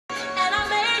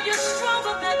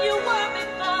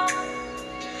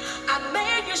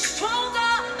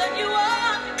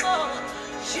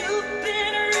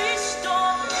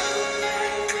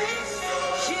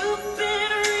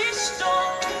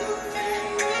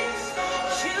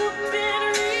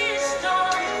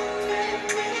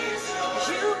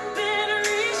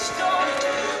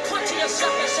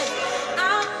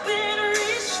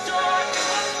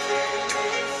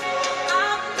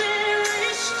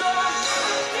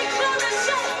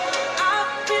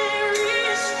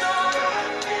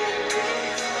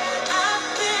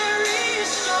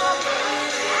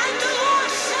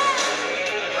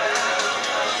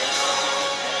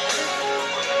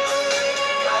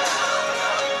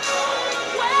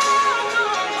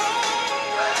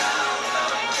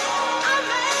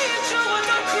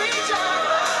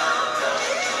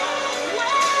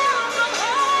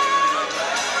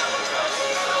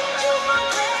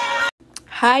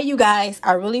Hi, you guys.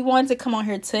 I really wanted to come on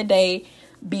here today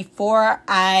before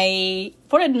the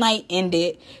night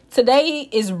ended. Today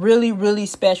is really, really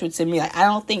special to me. I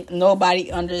don't think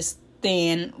nobody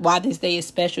understand why this day is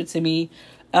special to me.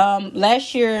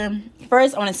 Last year,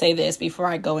 first I want to say this before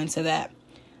I go into that.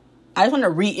 I just want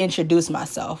to reintroduce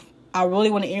myself. I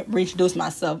really want to reintroduce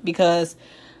myself because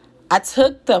I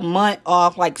took the month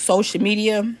off social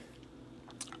media.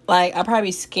 I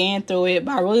probably scanned through it,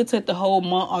 but I really took the whole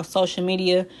month off social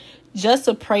media just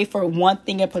to pray for one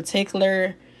thing in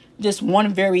particular, just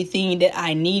one very thing that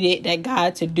I needed that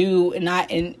God to do, and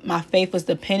my faith was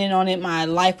dependent on it, my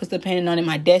life was dependent on it,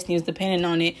 my destiny was dependent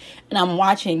on it, and I'm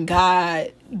watching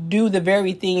God do the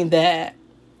very thing that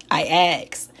I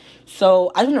asked.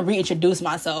 So I just want to reintroduce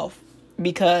myself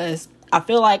because I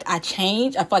feel like I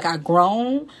changed. I feel like I've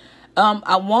grown.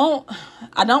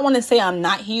 I don't want to say I'm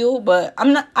not healed, but I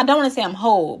don't want to say I'm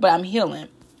whole, but I'm healing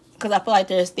because I feel like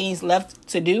there's things left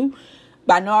to do,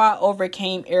 but I know I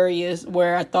overcame areas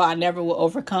where I thought I never would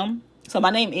overcome. So my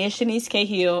name is Shanice K.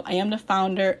 Hill. I am the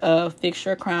founder of Fix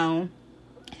Your Crown.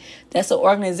 That's an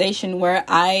organization where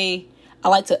I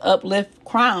like to uplift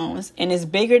crowns, and it's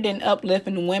bigger than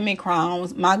uplifting women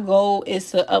crowns. My goal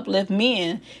is to uplift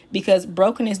men because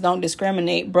brokenness don't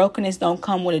discriminate. Brokenness don't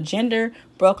come with a gender.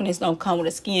 Brokenness don't come with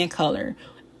a skin color.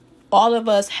 All of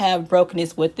us have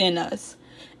brokenness within us.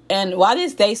 And why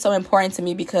this day is so important to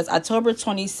me because October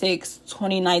 26,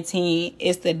 2019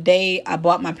 is the day I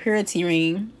bought my purity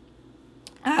ring.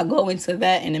 I'll go into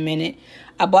that in a minute.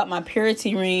 I bought my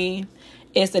purity ring.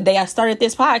 It's the day I started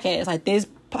this podcast. This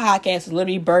podcast was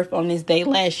literally birthed on this day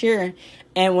last year.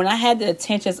 And when I had the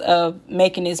intentions of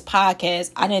making this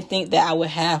podcast, I didn't think that I would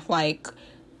have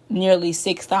nearly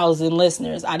 6,000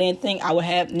 listeners. I didn't think I would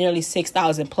have nearly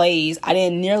 6,000 plays. I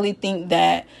didn't nearly think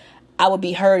that I would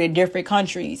be heard in different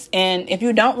countries. And if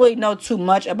you don't really know too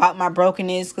much about my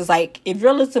brokenness, because if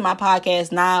you're listening to my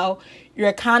podcast now,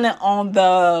 you're kind of on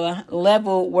the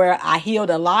level where I healed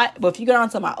a lot. But if you go on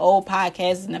to my old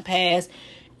podcasts in the past,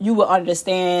 you will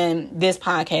understand this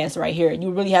podcast right here.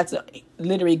 You really have to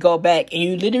literally go back and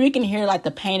you literally can hear the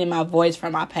pain in my voice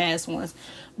from my past ones.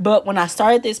 But when I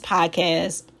started this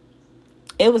podcast,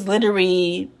 it was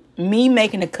literally me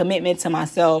making a commitment to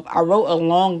myself. I wrote a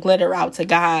long letter out to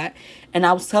God, and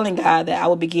I was telling God that I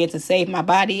would begin to save my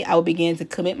body. I would begin to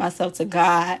commit myself to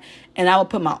God, and I would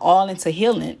put my all into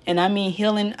healing. And I mean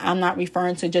healing, I'm not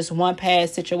referring to just one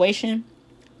past situation.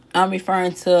 I'm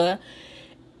referring to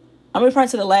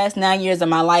the last 9 years of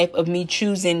my life of me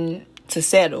choosing to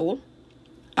settle.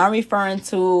 I'm referring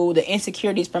to the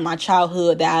insecurities from my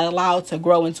childhood that I allowed to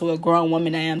grow into a grown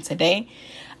woman I am today.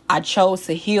 I chose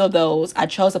to heal those. I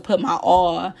chose to put my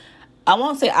all. I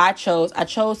won't say I chose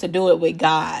to do it with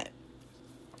God.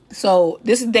 So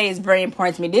this day is very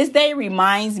important to me. This day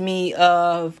reminds me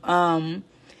of,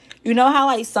 you know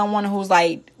how someone who's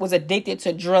was addicted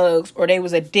to drugs or they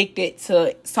was addicted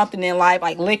to something in life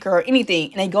like liquor or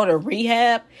anything, and they go to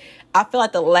rehab. I feel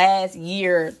like the last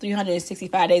year,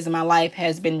 365 days of my life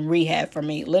has been rehab for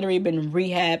me. Literally been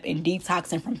rehab and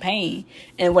detoxing from pain.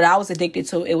 And what I was addicted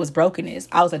to, it was brokenness.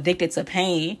 I was addicted to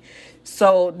pain.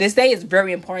 So this day is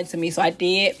very important to me. So I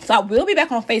did. So I will be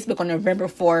back on Facebook on November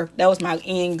 4th. That was my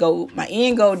end goal. My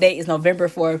end goal date is November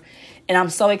 4th. And I'm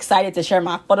so excited to share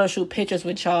my photo shoot pictures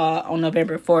with y'all on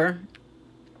November 4th.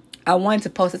 I wanted to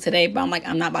post it today, but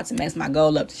I'm not about to mess my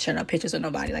goal up to share no pictures with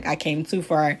nobody. I came too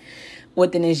far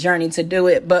within this journey to do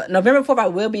it. But November 4th, I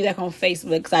will be back on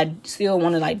Facebook because I still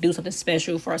want to do something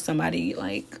special for somebody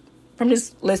from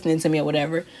just listening to me or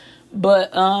whatever. But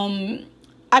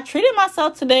I treated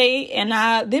myself today and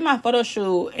I did my photo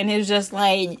shoot, and it was just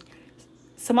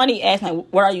somebody asked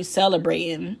what are you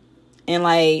celebrating? And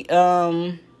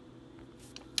I'm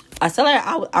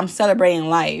celebrating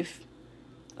life.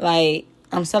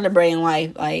 I'm celebrating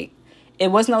life. It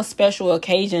was no special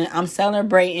occasion. I'm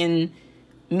celebrating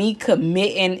me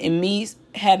committing and me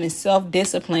having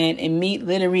self-discipline and me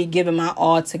literally giving my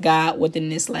all to God within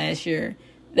this last year.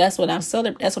 That's what I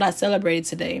celebrated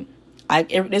today.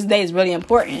 This day is really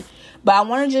important. But I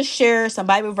want to just share some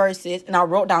Bible verses, and I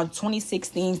wrote down 26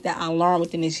 things that I learned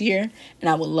within this year, and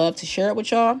I would love to share it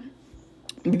with y'all.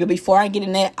 But before I get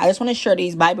in that, I just want to share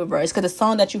these Bible verses because the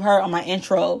song that you heard on my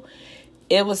intro,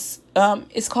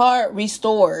 it's called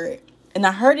Restored. And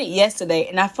I heard it yesterday,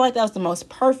 and I feel like that was the most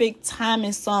perfect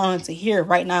timing song to hear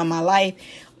right now in my life.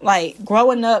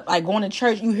 Growing up, going to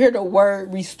church, you hear the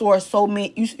word restore so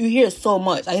many. You hear it so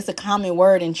much. It's a common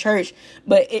word in church,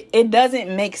 but it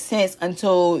doesn't make sense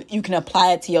until you can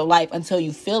apply it to your life, until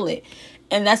you feel it.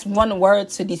 And that's one word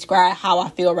to describe how I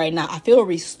feel right now. I feel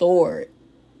restored.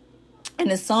 And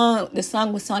the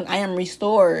song was sung, I am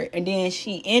restored. And then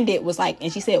she ended was like,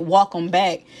 and she said, welcome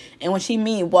back. And when she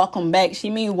mean welcome back,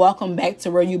 she mean welcome back to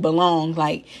where you belong.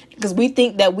 Like, because we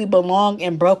think that we belong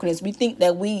in brokenness. We think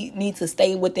that we need to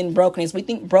stay within brokenness. We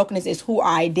think brokenness is who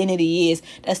our identity is.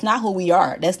 That's not who we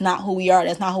are. That's not who we are.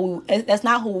 That's not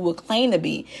who we would claim to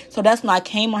be. So that's when I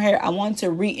came on here. I wanted to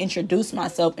reintroduce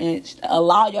myself and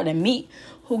allow y'all to meet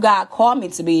who God called me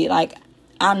to be. Like,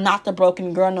 I'm not the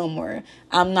broken girl no more.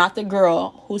 I'm not the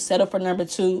girl who settled for number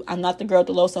 2. I'm not the girl with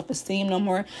the low self-esteem no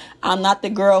more. I'm not the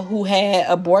girl who had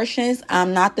abortions.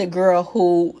 I'm not the girl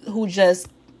who just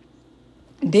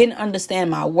didn't understand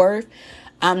my worth.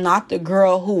 I'm not the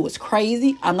girl who was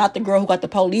crazy. I'm not the girl who got the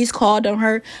police called on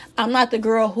her. I'm not the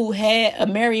girl who had a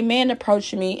married man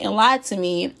approach me and lied to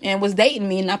me and was dating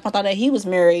me, and I found out that he was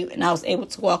married and I was able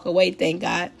to walk away, thank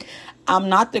God. I'm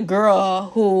not the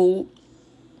girl who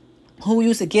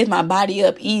used to give my body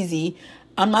up easy.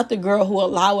 I'm not the girl who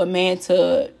allowed a man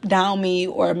to down me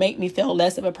or make me feel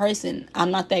less of a person. I'm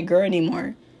not that girl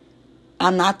anymore.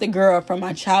 I'm not the girl from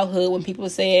my childhood when people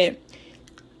said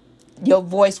your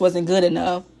voice wasn't good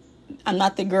enough. I'm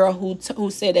not the girl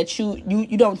who said that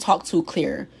you don't talk too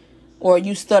clear or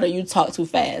you stutter, you talk too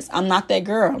fast. I'm not that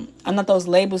girl. I'm not those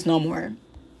labels no more.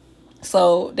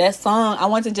 So that song, I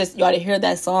want to just y'all to hear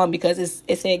that song because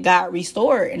it said God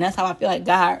restored, and that's how I feel like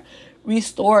God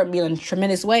restored me in a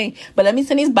tremendous way. But let me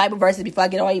send these Bible verses before I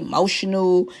get all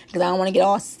emotional because I don't want to get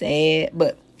all sad.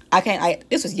 But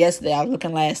this was yesterday. I was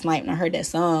looking last night when I heard that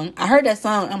song.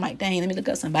 I'm like, dang, let me look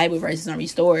up some Bible verses on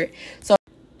restored.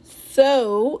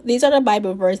 So these are the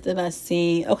Bible verses that I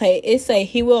seen. Okay, it say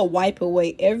he will wipe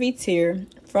away every tear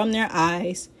from their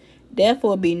eyes. Death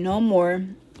will be no more.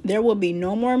 There will be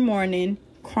no more mourning,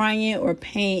 crying, or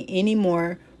pain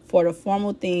anymore for the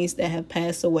former things that have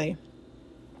passed away.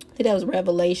 I think that was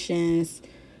Revelations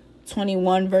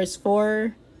 21 verse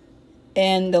 4.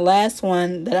 And the last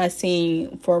one that I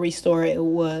seen for restore it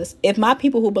was, if my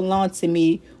people who belong to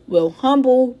me will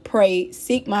humble, pray,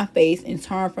 seek my face, and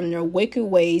turn from their wicked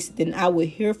ways, then I will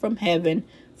hear from heaven,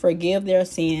 forgive their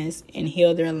sins, and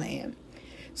heal their land.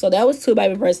 So that was 2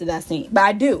 Bible verses that I seen.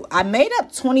 But I made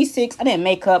up 26. I didn't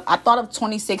make up. I thought of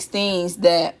 26 things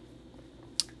that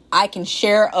I can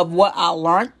share of what I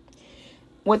learned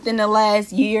within the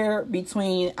last year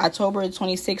between October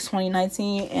 26,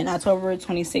 2019 and October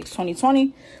 26,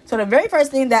 2020. So the very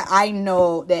first thing that I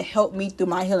know that helped me through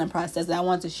my healing process that I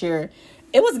want to share,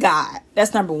 it was God.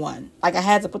 That's number 1. Like, I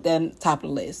had to put that on the top of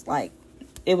the list. Like,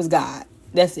 it was God.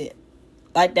 That's it.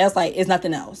 Like, that's like, it's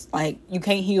nothing else. Like, you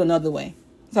can't heal another way.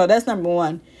 So that's number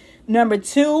 1. Number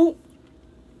 2,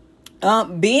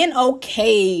 being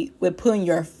okay with putting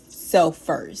yourself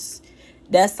first.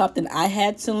 That's something I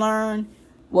had to learn.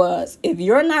 Was if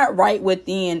you're not right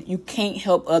within, you can't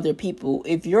help other people.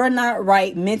 If you're not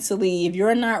right mentally, if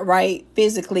you're not right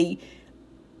physically,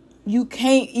 you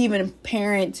can't even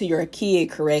parent to your kid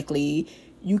correctly.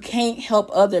 You can't help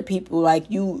other people. Like,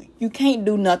 you can't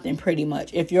do nothing pretty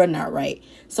much if you're not right.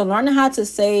 So learning how to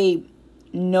say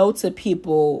no to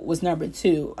people was number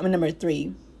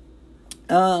 3.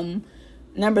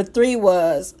 Number 3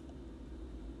 was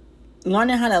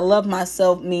learning how to love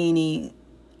myself, meaning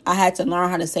I had to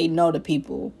learn how to say no to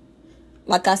people.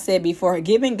 Like I said before,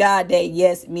 giving God that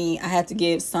yes mean I had to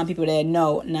give some people that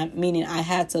no, meaning I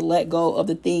had to let go of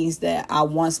the things that I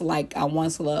once liked, I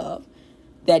once loved,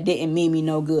 that didn't mean me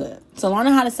no good. So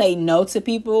learning how to say no to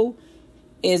people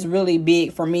is really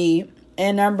big for me.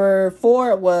 And number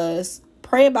 4 was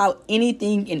pray about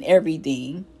anything and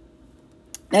everything.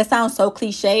 That sounds so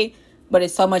cliche, but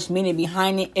it's so much meaning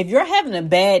behind it. If you're having a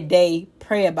bad day,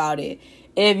 pray about it.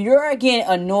 If you're getting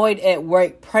annoyed at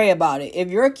work, pray about it. If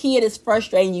your kid is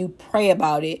frustrating you, pray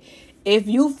about it. If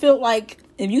you feel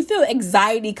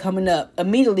anxiety coming up,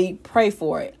 immediately pray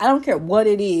for it. I don't care what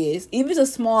it is. Even if it's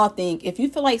a small thing. If you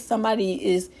feel like somebody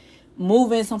is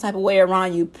moving some type of way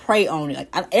around you, pray on it.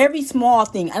 Like, every small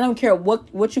thing, I don't care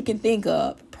what you can think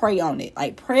of, pray on it.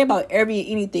 Like, pray about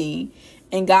anything,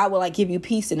 and God will like give you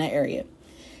peace in that area.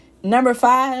 Number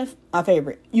 5, my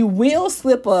favorite. You will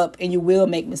slip up and you will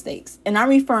make mistakes. And I'm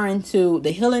referring to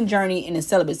the healing journey and the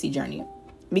celibacy journey.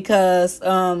 Because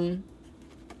I'm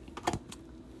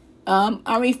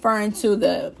referring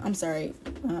to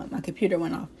my computer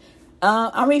went off.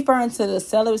 I'm referring to the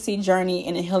celibacy journey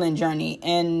and the healing journey.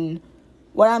 And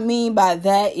what I mean by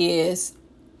that is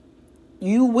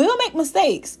you will make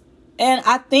mistakes. And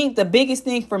I think the biggest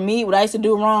thing for me, what I used to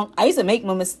do wrong, I used to make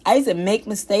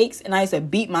mistakes and I used to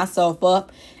beat myself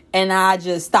up, and I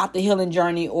just stop the healing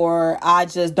journey, or I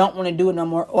just don't want to do it no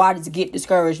more, or I just get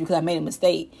discouraged because I made a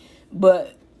mistake.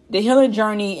 But the healing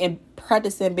journey and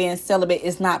practicing being celibate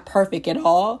is not perfect at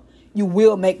all. You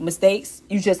will make mistakes.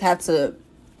 You just have to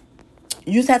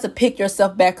pick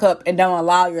yourself back up and don't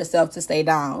allow yourself to stay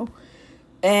down.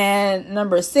 And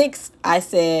number 6, I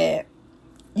said,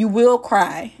 you will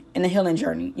cry in the healing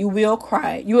journey. You will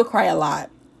cry. You will cry a lot.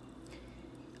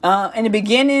 In the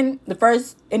beginning,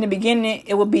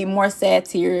 it will be more sad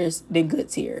tears than good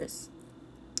tears.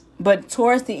 But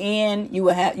towards the end, you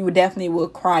would definitely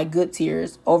cry good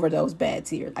tears over those bad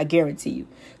tears. I guarantee you.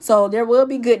 So there will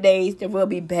be good days. There will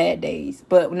be bad days.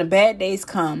 But when the bad days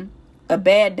come, a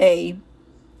bad day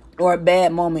or a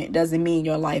bad moment doesn't mean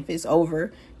your life is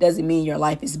over. Doesn't mean your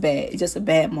life is bad. It's just a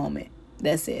bad moment.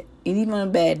 That's it. And even on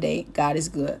a bad day, God is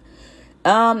good.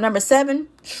 Number 7,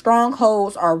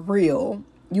 strongholds are real.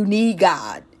 You need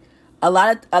God. A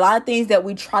lot of things that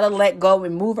we try to let go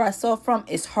and move ourselves from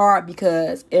is hard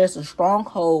because there's a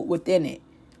stronghold within it.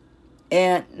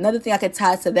 And another thing I could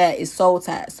tie to that is soul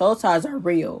ties. Soul ties are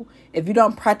real. If you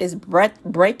don't practice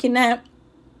breaking that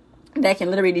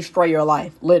can literally destroy your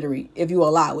life. Literally, if you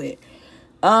allow it.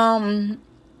 Number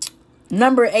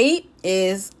 8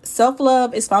 is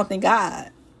self-love is found in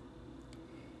God.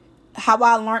 How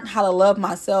I learned how to love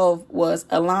myself was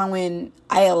I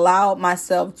allowed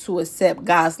myself to accept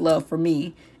God's love for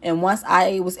me. And once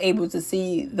I was able to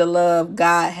see the love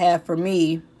God had for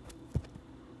me,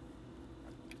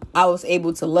 I was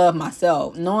able to love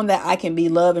myself. Knowing that I can be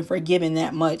loved and forgiven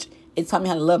that much, it taught me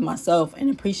how to love myself and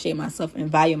appreciate myself and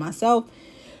value myself.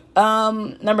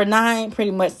 Number 9,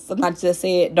 pretty much something I just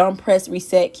said, don't press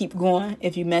reset, keep going.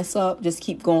 If you mess up, just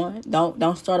keep going.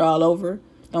 Don't start all over.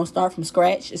 Don't start from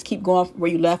scratch. Just keep going where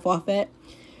you left off at.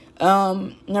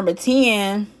 Number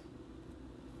 10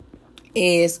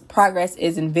 is progress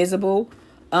is invisible.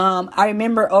 I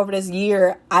remember over this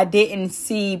year, I didn't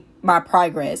see my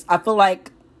progress. I feel like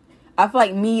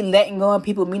me letting go of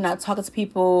people, me not talking to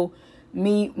people,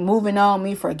 me moving on,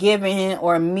 me forgiving,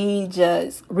 or me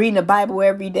just reading the Bible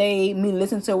every day, me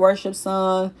listening to a worship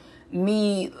song,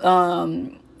 me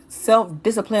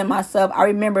self-discipline myself. I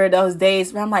remember those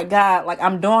days where I'm like, God, like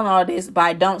I'm doing all this, but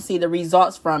I don't see the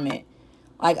results from it.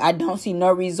 Like I don't see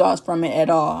no results from it at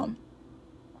all.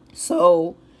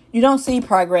 So you don't see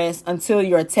progress until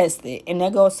you're tested. And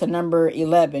that goes to number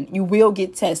 11. You will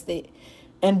get tested.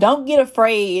 And don't get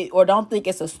afraid or don't think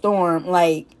it's a storm.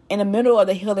 Like in the middle of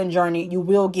the healing journey, you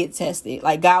will get tested.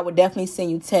 Like God would definitely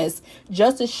send you tests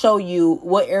just to show you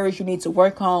what areas you need to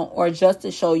work on or just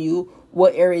to show you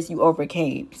what areas you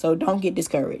overcame. So don't get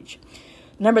discouraged.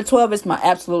 Number 12 is my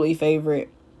absolutely favorite.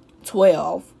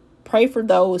 12, pray for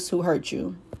those who hurt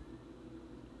you.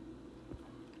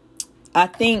 I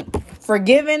think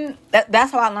forgiving,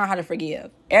 that's how I learned how to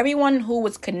forgive. Everyone who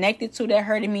was connected to that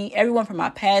hurted me, everyone from my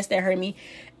past that hurt me,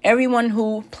 everyone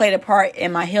who played a part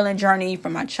in my healing journey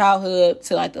from my childhood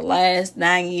to like the last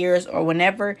 9 years or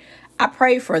whenever, I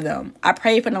pray for them. I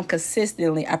pray for them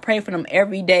consistently. I pray for them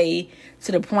every day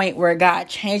to the point where God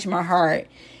changed my heart.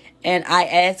 And I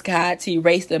ask God to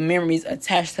erase the memories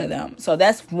attached to them. So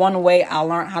that's one way I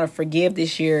learned how to forgive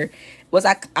this year was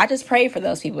I just prayed for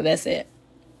those people. That's it.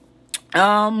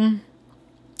 And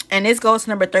this goes to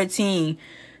number 13.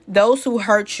 Those who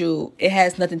hurt you, it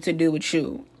has nothing to do with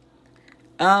you.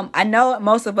 I know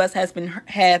most of us have been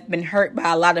hurt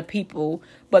by a lot of people,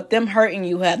 but them hurting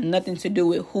you have nothing to do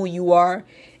with who you are.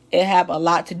 It have a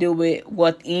lot to do with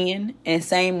what's in. And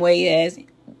same way as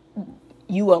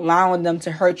you allowing them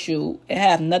to hurt you, it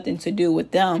have nothing to do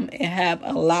with them. It has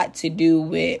a lot to do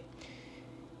with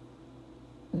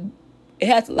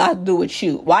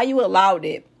you. Why you allowed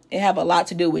it, it have a lot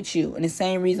to do with you. And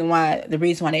the reason why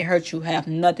they hurt you have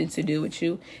nothing to do with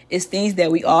you. It's things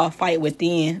that we all fight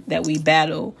within, that we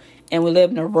battle. And we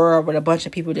live in a world with a bunch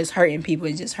of people just hurting people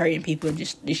and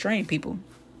just destroying people.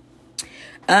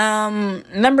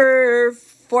 Number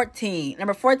 14.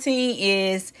 Number 14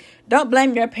 is don't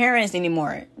blame your parents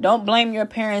anymore. Don't blame your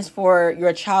parents for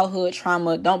your childhood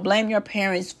trauma. Don't blame your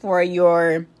parents for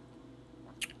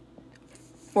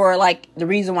like the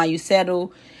reason why you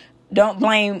settle. Don't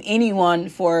blame anyone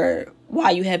for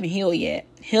why you haven't healed yet.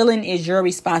 Healing is your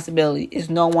responsibility. It's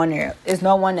no one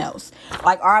else.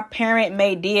 Like our parent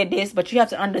may did this, but you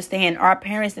have to understand our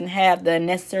parents didn't have the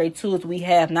necessary tools we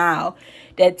have now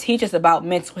that teach us about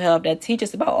mental health, that teach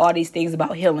us about all these things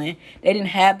about healing. They didn't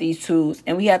have these tools,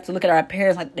 and we have to look at our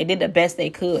parents like they did the best they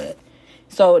could.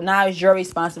 So now it's your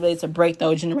responsibility to break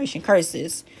those generation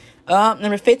curses.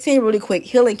 Number 15, really quick,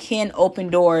 healing can open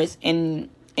doors and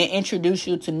introduce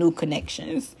you to new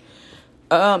connections.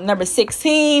 Number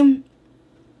 16,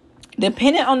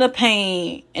 depending on the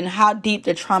pain and how deep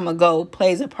the trauma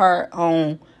plays a part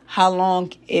on how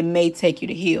long it may take you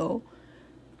to heal.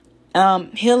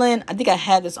 Healing, I think I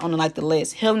had this on like the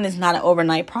list. Healing is not an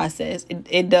overnight process.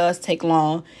 It does take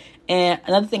long. And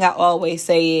another thing I always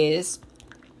say is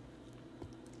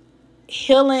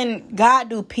healing, God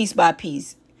do piece by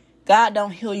piece. God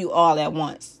don't heal you all at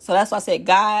once. So that's why I said,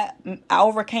 God, I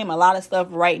overcame a lot of stuff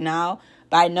right now,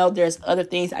 but I know there's other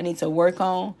things I need to work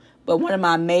on. But one of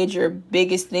my major,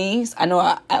 biggest things, I know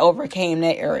I overcame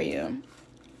that area.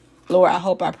 Lord, I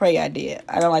hope, I pray I did.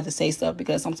 I don't like to say stuff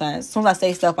because sometimes, as soon as I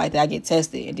say stuff like that, I get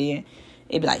tested. And then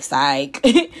it'd be like, psych.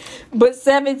 But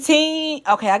 17,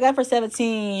 okay, I got for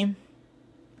 17,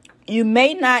 you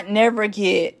may not never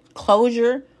get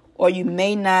closure, or you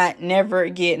may not never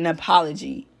get an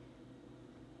apology.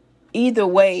 Either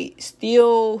way,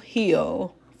 still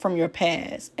heal from your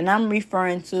past. And I'm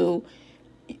referring to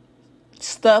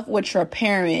stuff with your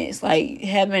parents, like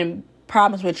having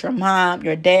problems with your mom,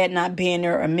 your dad not being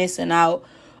there or missing out,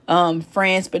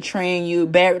 friends betraying you,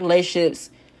 bad relationships.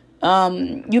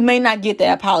 You may not get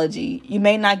that apology. You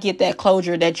may not get that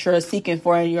closure that you're seeking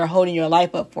for and you're holding your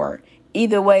life up for.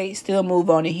 Either way, still move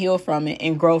on and heal from it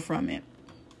and grow from it.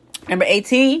 Number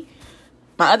 18,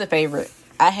 my other favorite.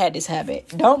 I had this habit.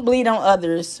 Don't bleed on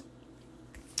others,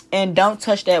 and don't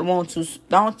touch the wound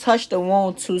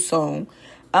too soon.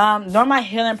 During my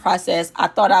healing process, I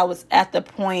thought I was at the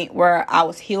point where I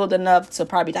was healed enough to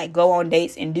probably like go on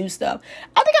dates and do stuff.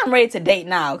 I think I'm ready to date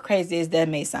now, crazy as that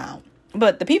may sound.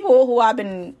 But the people who I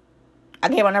gave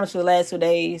my number to the last 2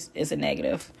 days, it's a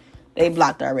negative. They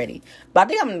blocked already. But I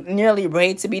think I'm nearly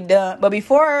ready to be done. But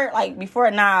before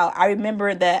now, I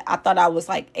remember that I thought I was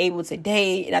like able to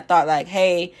date. And I thought like,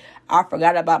 hey, I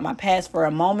forgot about my past for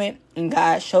a moment. And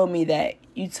God showed me that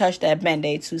you touched that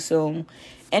Band-Aid too soon.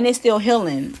 And it's still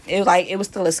healing. It was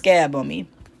still a scab on me.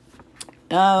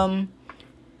 Number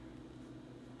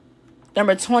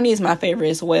 20 is my favorite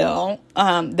as well.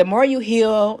 The more you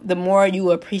heal, the more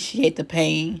you appreciate the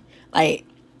pain. Like,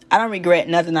 I don't regret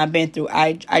nothing I've been through.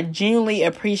 I genuinely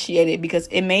appreciate it because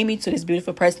it made me to this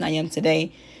beautiful person I am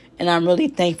today. And I'm really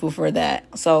thankful for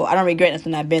that. So I don't regret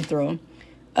nothing I've been through.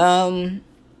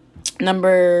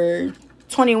 Number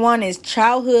 21 is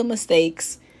childhood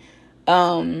mistakes.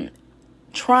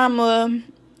 Trauma,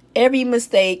 every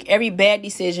mistake, every bad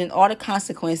decision, all the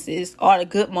consequences, all the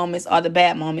good moments, all the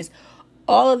bad moments.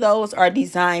 All of those are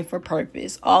designed for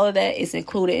purpose. All of that is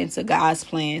included into God's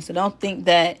plan. So don't think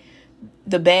that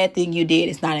the bad thing you did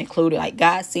is not included. Like,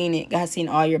 God's seen it. God's seen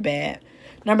all your bad.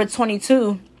 Number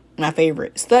 22, my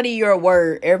favorite. Study your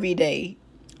word every day.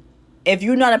 If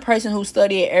you're not a person who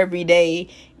study it every day,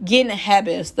 get in the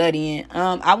habit of studying.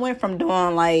 I went from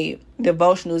doing like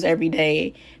devotionals every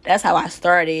day. That's how I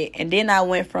started. And then I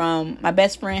went from my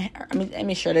best friend. Let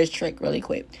me share this trick really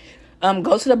quick.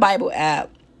 Go to the Bible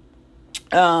app.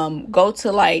 Go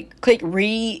to like click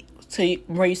read to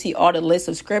where you see all the lists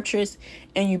of scriptures,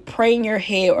 and you pray in your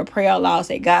head or pray out loud.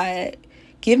 Say, God,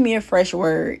 give me a fresh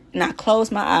word. And I close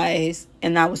my eyes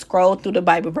and I would scroll through the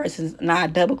Bible verses, and I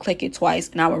double click it twice,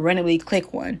 and I would randomly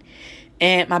click one.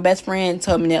 And my best friend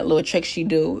told me that little trick she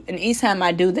do. And each time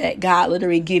I do that, God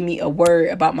literally give me a word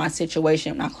about my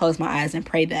situation when I close my eyes and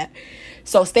pray that.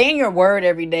 So stay in your word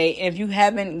every day. And if you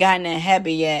haven't gotten that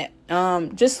habit yet,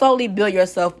 just slowly build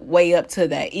yourself way up to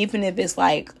that. Even if it's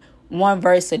like one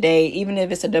verse a day, even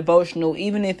if it's a devotional,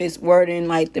 even if it's wording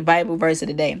like the Bible verse of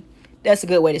the day, that's a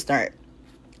good way to start.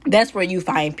 That's where you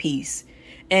find peace.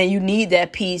 And you need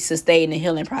that peace to stay in the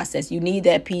healing process. You need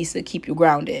that peace to keep you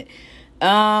grounded.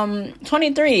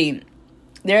 23,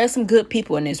 there are some good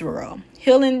people in this world.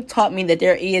 Healing taught me that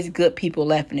there is good people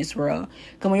left in this world.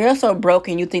 Because when you're so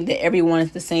broken, you think that everyone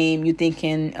is the same. You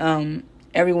thinking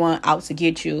everyone out to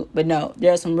get you. But no,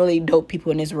 there are some really dope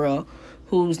people in this world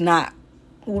who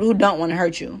don't want to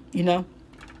hurt you, you know.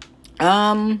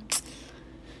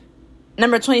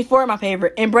 Number 24, my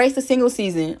favorite. Embrace the single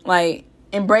season. Like,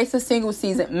 embrace the single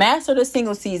season. Master the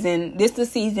single season. This is the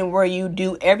season where you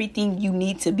do everything you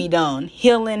need to be done.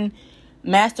 Healing,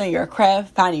 mastering your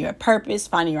craft, finding your purpose,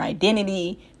 finding your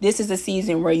identity. This is the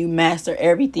season where you master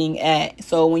everything at.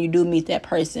 So when you do meet that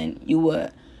person, you will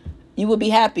be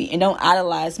happy. And don't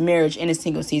idolize marriage in a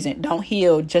single season. Don't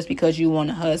heal just because you want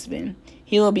a husband.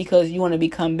 Heal because you want to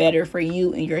become better for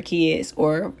you and your kids,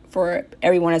 or for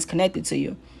everyone that's connected to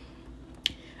you.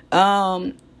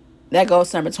 That goes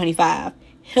to number 25.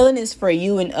 Healing is for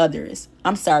you and others.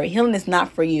 I'm sorry. Healing is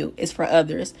not for you. It's for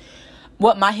others.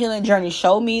 What my healing journey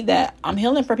showed me, that I'm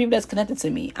healing for people that's connected to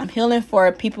me. I'm healing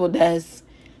for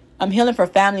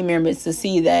family members to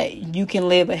see that you can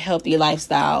live a healthy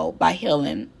lifestyle by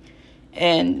healing.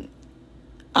 And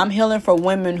I'm healing for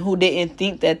women who didn't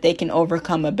think that they can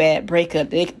overcome a bad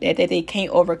breakup, that they can't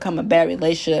overcome a bad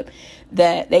relationship,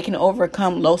 that they can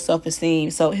overcome low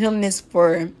self-esteem. So healing is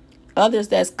for others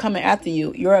that's coming after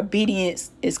you. Your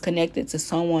obedience is connected to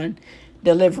someone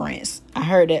deliverance. I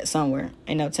heard that somewhere.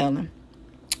 Ain't no telling.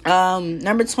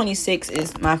 Number 26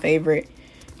 is my favorite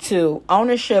too.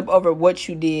 Ownership over what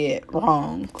you did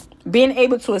wrong. Being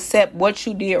able to accept what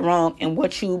you did wrong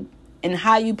and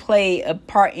how you play a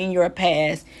part in your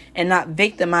past and not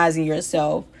victimizing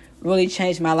yourself really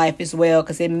changed my life as well,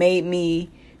 because it made me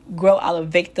grow out of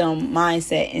victim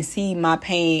mindset and see my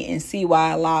pain and see why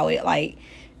I allow it. Like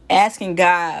asking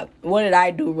God, what did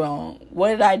I do wrong? What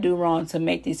did I do wrong to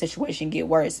make this situation get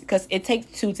worse? Because it takes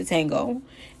two to tango.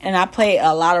 And I played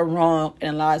a lot of wrong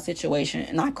in a lot of situations,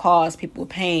 and I caused people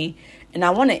pain. And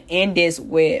I want to end this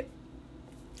with,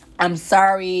 I'm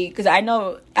sorry, because I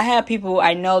know I have people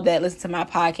I know that listen to my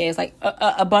podcast, like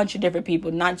a bunch of different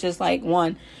people, not just like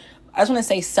one. I just want to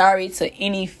say sorry to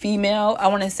any female. I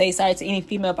want to say sorry to any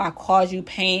female if I caused you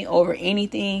pain over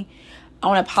anything. I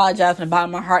want to apologize from the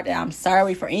bottom of my heart that I'm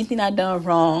sorry for anything I done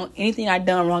wrong, anything I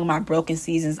done wrong in my broken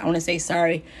seasons. I want to say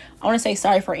sorry. I want to say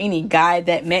sorry for any guy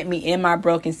that met me in my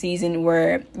broken season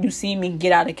where you see me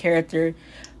get out of character,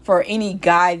 for any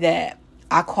guy that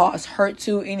I caused hurt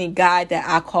to, any guy that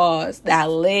I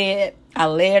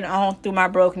led on through my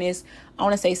brokenness. I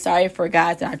want to say sorry for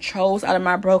guys that I chose out of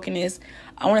my brokenness.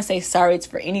 I want to say sorry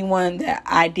for anyone that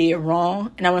I did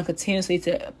wrong. And I want to continuously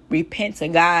to repent to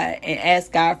God and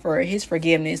ask God for his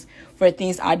forgiveness for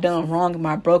things I done wrong in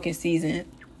my broken season.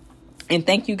 And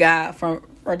thank you, God, for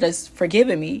just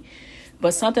forgiving me.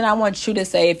 But something I want you to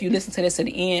say, if you listen to this to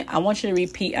the end, I want you to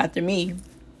repeat after me.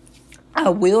 I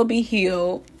will be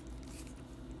healed.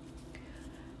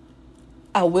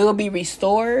 I will be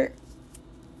restored.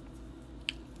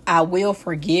 I will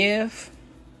forgive.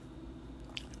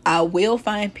 I will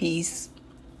find peace.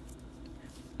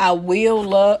 I will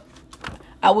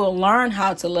learn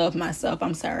how to love myself.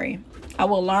 I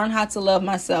will learn how to love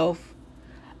myself.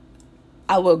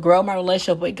 I will grow my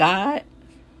relationship with God.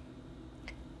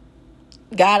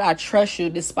 God, I trust you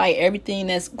despite everything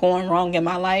that's going wrong in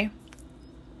my life.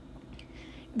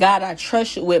 God, I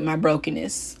trust you with my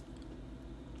brokenness.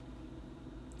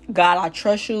 God, I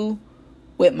trust you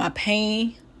with my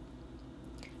pain.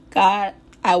 God,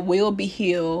 I will be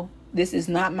healed. This is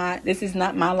not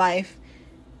my life.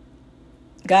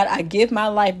 God, I give my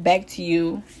life back to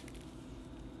you.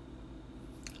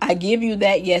 I give you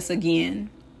that yes again.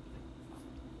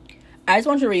 I just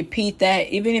want you to repeat that,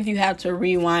 even if you have to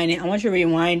rewind it. I want you to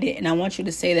rewind it, and I want you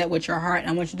to say that with your heart, and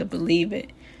I want you to believe it.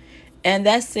 And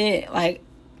that's it. Like,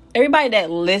 everybody that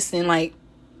listen, like,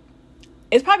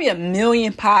 it's probably a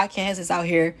million podcasts out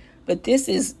here, but this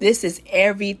is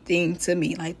everything to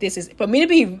me. Like, this is for me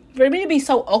to be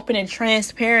so open and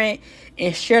transparent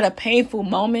and share the painful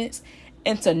moments,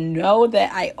 and to know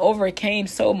that I overcame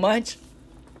so much.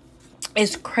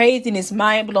 It's crazy and it's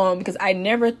mind-blowing, because I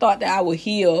never thought that I would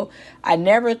heal. I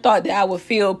never thought that I would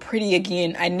feel pretty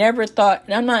again. I never thought,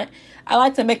 and I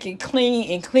like to make it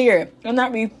clean and clear. I'm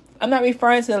not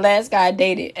referring to the last guy I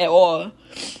dated at all,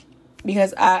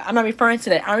 because I'm not referring to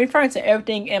that. I'm referring to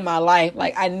everything in my life.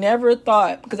 Like, I never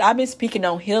thought, because I've been speaking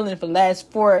on healing for the last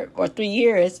 4 or 3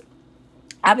 years.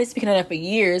 I've been speaking on that for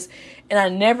years, and I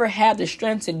never had the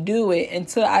strength to do it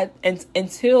until I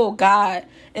told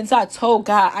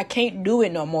God I can't do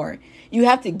it no more. You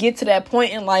have to get to that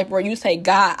point in life where you say,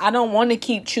 God, I don't want to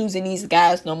keep choosing these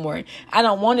guys no more. I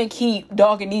don't want to keep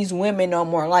dogging these women no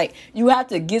more. Like, you have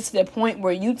to get to the point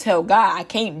where you tell God, I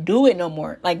can't do it no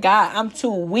more. Like, God, I'm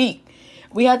too weak.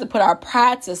 We have to put our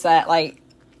pride aside. Like,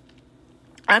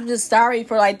 I'm just sorry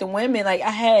for, like, the women. Like,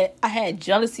 I had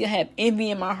jealousy, I had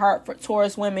envy in my heart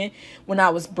towards women when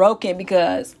I was broken,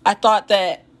 because I thought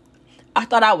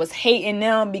I was hating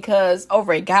them because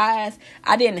over guys.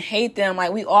 I didn't hate them.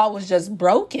 Like, we all was just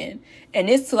broken. And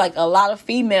it's to, like, a lot of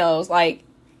females, like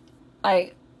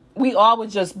we all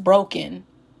was just broken.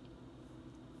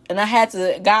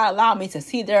 And God allowed me to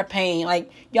see their pain. Like,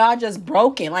 y'all just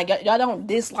broken. Like, y'all don't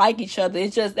dislike each other.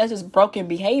 That's just broken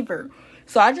behavior.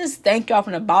 So I just thank y'all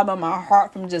from the bottom of my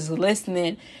heart from just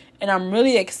listening. And I'm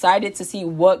really excited to see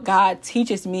what God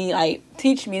teach me in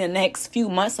the next few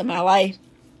months of my life.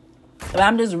 And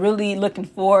I'm just really looking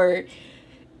forward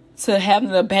to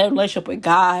having a better relationship with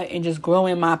God and just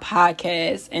growing my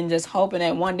podcast and just hoping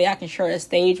that one day I can share a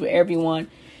stage with everyone.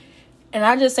 And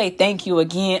I just say thank you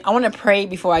again. I want to pray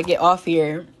before I get off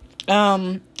here.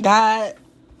 God,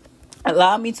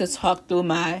 allow me to talk through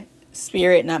my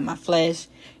spirit, not my flesh.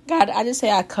 God, I just say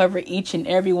I cover each and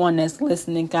every one that's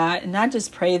listening, God. And I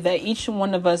just pray that each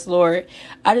one of us, Lord,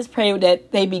 I just pray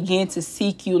that they begin to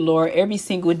seek you, Lord, every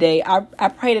single day. I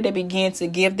pray that they begin to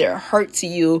give their hurt to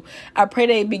you. I pray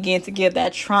they begin to give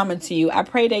that trauma to you. I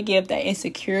pray they give that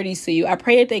insecurity to you. I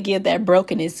pray that they give that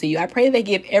brokenness to you. I pray they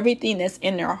give everything that's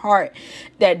in their heart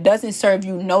that doesn't serve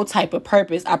you no type of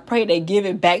purpose. I pray they give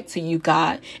it back to you,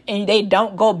 God, and they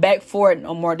don't go back for it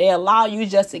no more. They allow you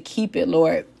just to keep it,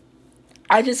 Lord.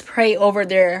 I just pray over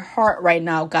their heart right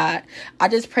now, God. I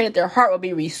just pray that their heart will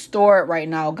be restored right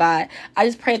now, God. I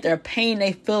just pray that their pain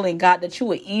they feeling, God, that you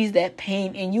would ease that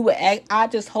pain and you would act. I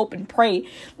just hope and pray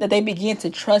that they begin to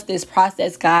trust this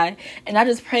process, God. And I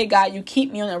just pray, God, you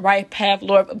keep me on the right path,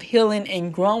 Lord, of healing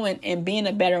and growing and being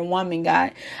a better woman,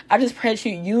 God. I just pray that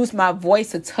you use my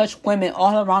voice to touch women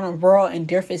all around the world in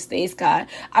different states, God.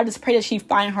 I just pray that she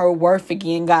find her worth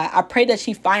again, God. I pray that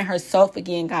she find herself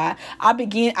again, God. I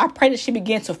pray that she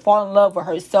begin to fall in love with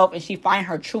herself and she find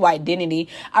her true identity.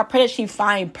 I pray that she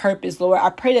find purpose, Lord.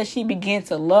 I pray that she begin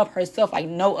to love herself like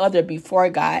no other before,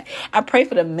 God. I pray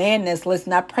for the man that's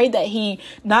listening. I pray that he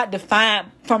not defined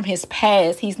from his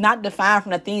past. He's not defined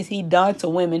from the things he done to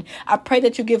women. I pray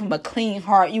that you give him a clean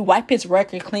heart. You wipe his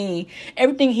record clean.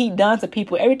 Everything he done to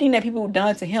people, everything that people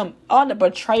done to him, all the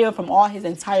betrayal from all his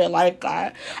entire life,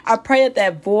 God. I pray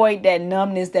that void, that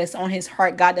numbness that's on his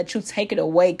heart, God, that you take it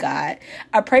away, God.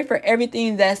 I pray for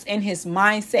everything that's in his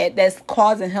mindset that's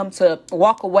causing him to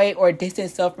walk away or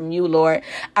distance himself from you, Lord.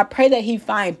 I pray that he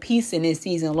find peace in this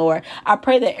season, Lord. I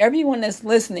pray that everyone that's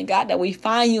listening, God, that we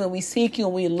find you and we seek you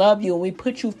and we love you and we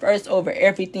put you first over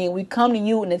everything. We come to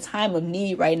you in the time of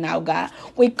need right now, God.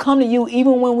 We come to you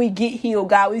even when we get healed,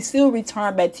 God. We still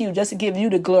return back to you just to give you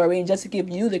the glory and just to give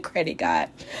you the credit, God.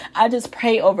 I just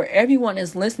pray over everyone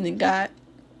that's listening, God.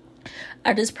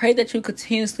 I just pray that you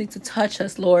continuously to touch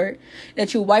us, Lord,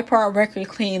 that you wipe our record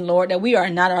clean, Lord, that we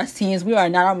are not our sins, we are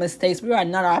not our mistakes, we are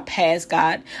not our past,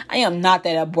 God. I am not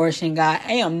that abortion, God.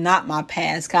 I am not my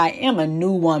past, God. I am a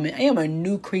new woman. I am a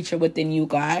new creature within you,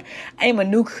 God. I am a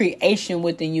new creation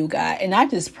within you, God. And I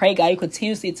just pray, God, you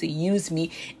continuously to use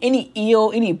me. Any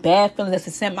ill, any bad feelings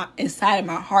that's inside of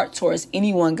my heart towards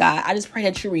anyone, God, I just pray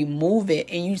that you remove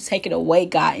it and you take it away,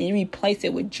 God, and you replace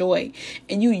it with joy.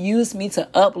 And you use me to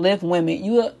uplift women.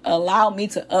 You allow me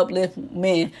to uplift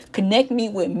men. Connect me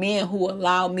with men who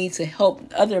allow me to help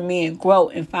other men grow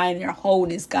and find their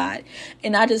wholeness, God.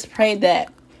 And I just pray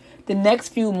that the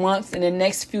next few months and the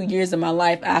next few years of my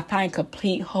life, I find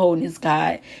complete wholeness,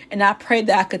 God. And I pray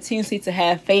that I continuously to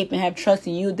have faith and have trust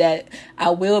in you that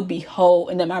I will be whole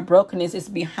and that my brokenness is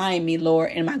behind me,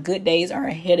 Lord, and my good days are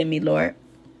ahead of me, Lord.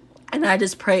 And I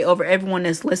just pray over everyone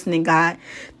that's listening, God,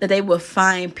 that they will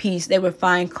find peace. They will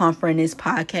find comfort in this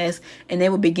podcast. And they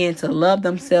will begin to love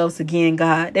themselves again,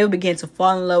 God. They will begin to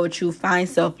fall in love with you, find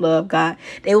self-love, God.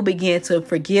 They will begin to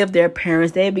forgive their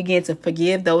parents. They will begin to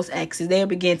forgive those exes. They will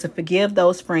begin to forgive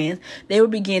those friends. They will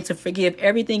begin to forgive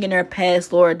everything in their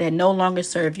past, Lord, that no longer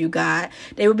serve you, God.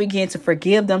 They will begin to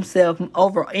forgive themselves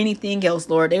over anything else,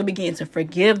 Lord. They will begin to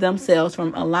forgive themselves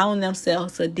from allowing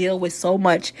themselves to deal with so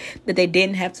much that they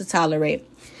didn't have to tolerate.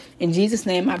 In Jesus'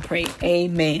 name I pray.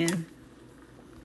 Amen.